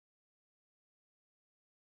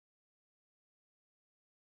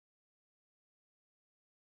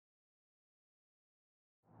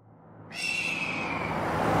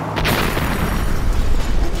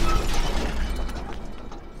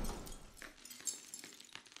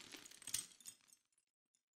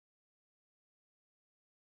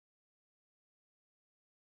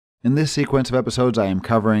In this sequence of episodes, I am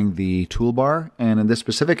covering the toolbar, and in this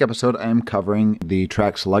specific episode, I am covering the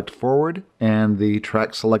track select forward and the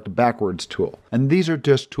track select backwards tool. And these are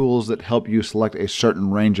just tools that help you select a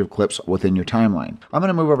certain range of clips within your timeline. I'm going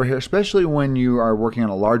to move over here, especially when you are working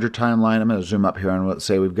on a larger timeline. I'm going to zoom up here and let's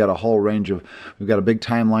say we've got a big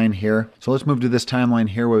timeline here. So let's move to this timeline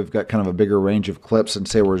here where we've got kind of a bigger range of clips, and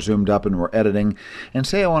say we're zoomed up and we're editing, and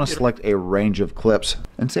say I want to select a range of clips,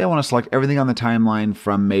 and say I want to select everything on the timeline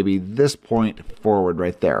from maybe this point forward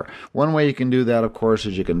right there. One way you can do that, of course,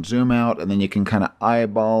 is you can zoom out and then you can kind of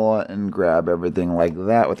eyeball it and grab everything like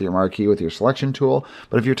that with your marquee, with your selection tool.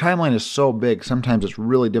 But if your timeline is so big, sometimes it's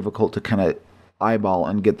really difficult to kind of eyeball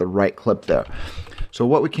and get the right clip there. So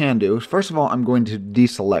what we can do is, first of all, I'm going to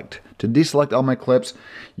deselect. To deselect all my clips,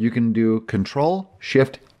 you can do Control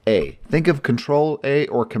Shift A. Think of Control A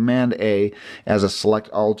or Command A as a select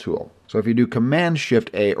all tool. So if you do Command Shift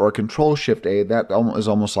A or Control Shift A, that is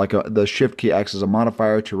almost like the Shift key acts as a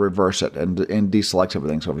modifier to reverse it and deselect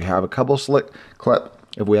everything. So if we have a couple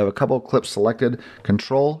clips selected,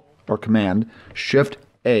 Control or Command Shift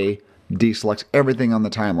A deselects everything on the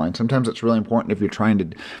timeline. Sometimes it's really important if you're trying to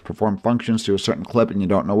perform functions to a certain clip and you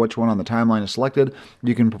don't know which one on the timeline is selected,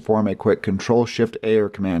 you can perform a quick Control Shift A or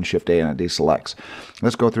Command Shift A and it deselects.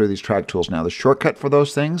 Let's go through these track tools now. The shortcut for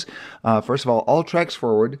those things, first of all tracks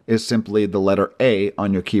forward is simply the letter A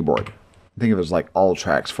on your keyboard. Think of it as like all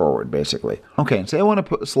tracks forward, basically. Okay, and say I want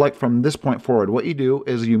to select from this point forward. What you do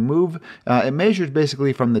is you move, it measures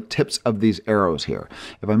basically from the tips of these arrows here.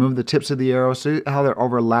 If I move the tips of the arrows, see how they're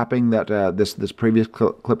overlapping that this previous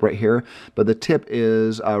clip right here, but the tip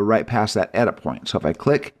is right past that edit point. So if I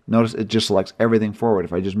click, notice it just selects everything forward.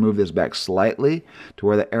 If I just move this back slightly to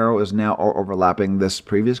where the arrow is now overlapping this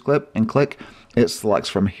previous clip and click, it selects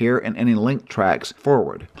from here and any linked tracks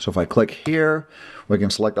forward. So if I click here, we can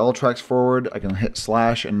select all tracks forward. I can hit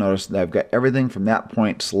slash and notice that I've got everything from that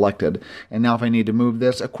point selected. And now if I need to move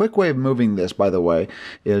this, a quick way of moving this, by the way,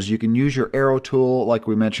 is you can use your arrow tool like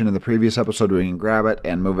we mentioned in the previous episode where you can grab it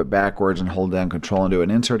and move it backwards and hold down Control and do an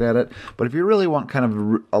insert edit. But if you really want kind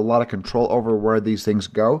of a lot of control over where these things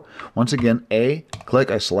go, once again, click,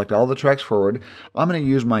 I select all the tracks forward. I'm going to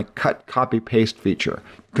use my cut, copy, paste feature.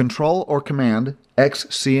 Control or Command X,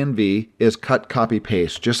 C, and V is cut, copy,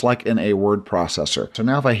 paste, just like in a word processor. So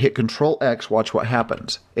now if I hit Control X, watch what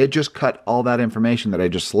happens. It just cut all that information that I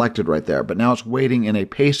just selected right there, but now it's waiting in a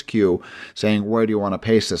paste queue saying, where do you want to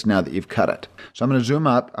paste this now that you've cut it? So I'm going to zoom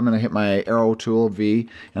up. I'm going to hit my arrow tool, V,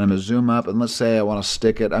 and I'm going to zoom up, and let's say I want to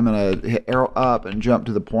stick it. I'm going to hit arrow up and jump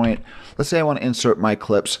to the point. Let's say I want to insert my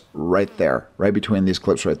clips right there, right between these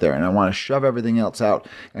clips right there, and I want to shove everything else out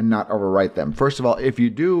and not overwrite them. First of all, if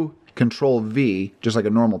you do Control V, just like a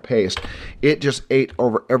normal paste, it just ate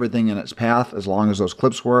over everything in its path as long as those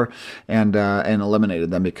clips were and eliminated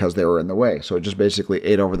them because they were in the way. So it just basically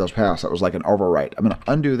ate over those paths. That was like an overwrite. I'm going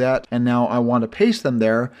to undo that, and now I want to paste them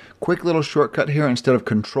there. Quick little shortcut here. Instead of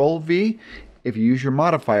Control V, if you use your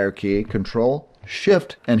modifier key, Control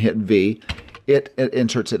Shift and hit V, it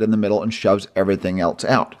inserts it in the middle and shoves everything else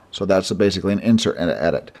out. So that's basically an insert and an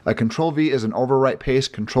edit. A Control V is an overwrite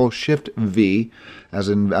paste. Control Shift V, as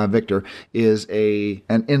in Victor, is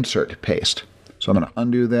an insert paste. So I'm going to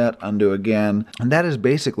undo that, undo again, and that is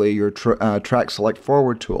basically your track select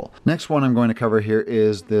forward tool. Next one I'm going to cover here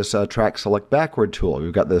is this track select backward tool.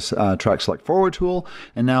 We've got this track select forward tool,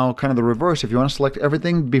 and now kind of the reverse. If you want to select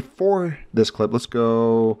everything before this clip,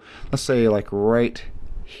 let's say like right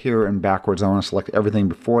here and backwards. I want to select everything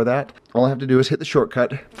before that. All I have to do is hit the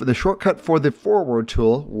shortcut. The shortcut for the forward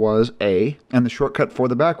tool was A, and the shortcut for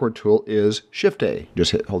the backward tool is Shift A.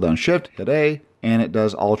 Just hold down Shift, hit A, and it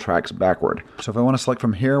does all tracks backward. So if I want to select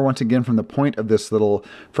from here, once again from the point of this little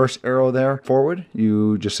first arrow there forward,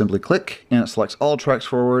 you just simply click and it selects all tracks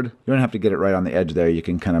forward. You don't have to get it right on the edge there. You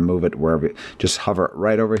can kind of move it wherever. Just hover it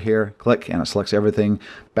right over here, click, and it selects everything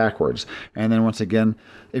backwards. And then once again,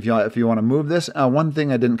 if you want to move this, one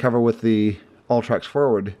thing I didn't cover with the all tracks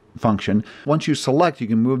forward function, once you select, you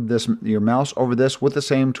can move your mouse over this with the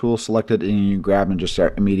same tool selected, and you grab and just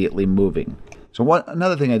start immediately moving. So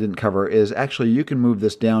another thing I didn't cover is actually you can move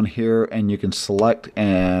this down here and you can select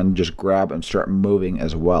and just grab and start moving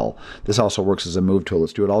as well. This also works as a move tool.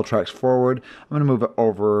 Let's do it all tracks forward. I'm going to move it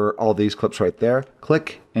over all these clips right there.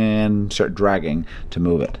 Click and start dragging to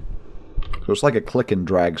move it. So So it's like a click and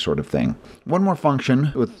drag sort of thing. One more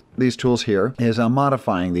function with these tools here is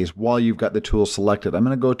modifying these while you've got the tool selected. I'm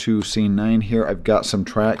going to go to scene 9 here. I've got some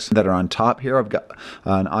tracks that are on top here. I've got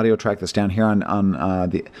an audio track that's down here on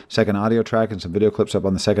the second audio track and some video clips up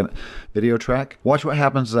on the second video track. Watch what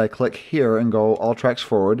happens as I click here and go all tracks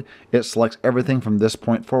forward. It selects everything from this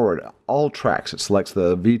point forward. All tracks. It selects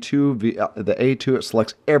the V2, the A2. It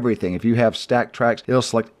selects everything. If you have stacked tracks, it'll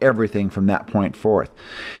select everything from that point forth.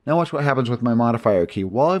 Now watch what happens with my modifier key.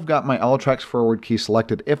 While I've got my all tracks forward key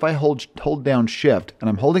selected, if I hold down shift, and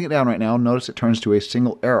I'm holding it down right now, notice it turns to a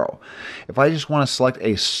single arrow. If I just want to select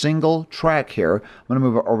a single track here, I'm going to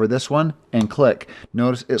move it over this one and click.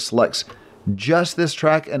 Notice it selects just this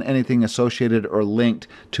track and anything associated or linked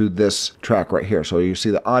to this track right here. So you see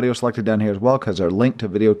the audio selected down here as well because they're linked to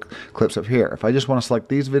video clips up here. If I just want to select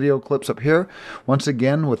these video clips up here, once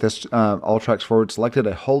again with this all tracks forward selected,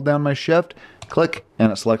 I hold down my shift, click,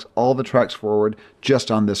 and it selects all the tracks forward just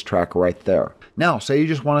on this track right there. Now, say you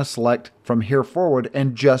just want to select from here forward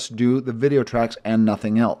and just do the video tracks and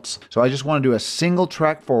nothing else. So I just want to do a single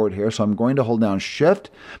track forward here, so I'm going to hold down shift,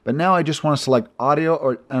 but now I just want to select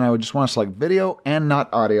audio, and I would just want to select video and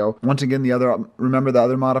not audio. Once again, remember the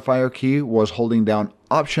other modifier key was holding down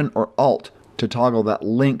Option or Alt to toggle that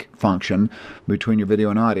link function between your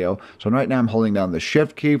video and audio. So right now I'm holding down the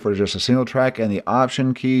shift key for just a single track and the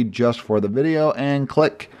option key just for the video, and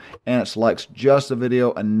click, and it selects just the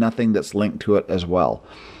video and nothing that's linked to it as well.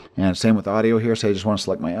 And same with audio here. So I just want to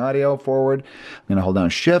select my audio forward. I'm going to hold down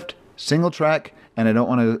shift, single track, and I don't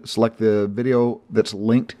want to select the video that's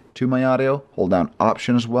linked to my audio. Hold down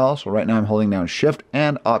option as well. So right now I'm holding down shift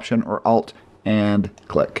and option or alt and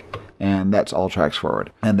click. And that's all tracks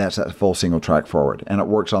forward, and that's that full single track forward. And it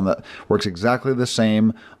works exactly the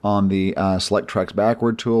same on the select tracks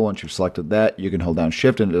backward tool. Once you've selected that, you can hold down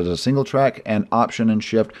shift and it does a single track, and option and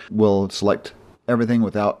shift will select everything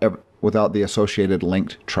without the associated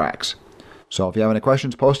linked tracks. So if you have any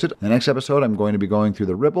questions, post it. In the next episode, I'm going to be going through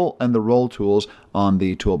the ripple and the roll tools on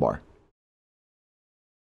the toolbar.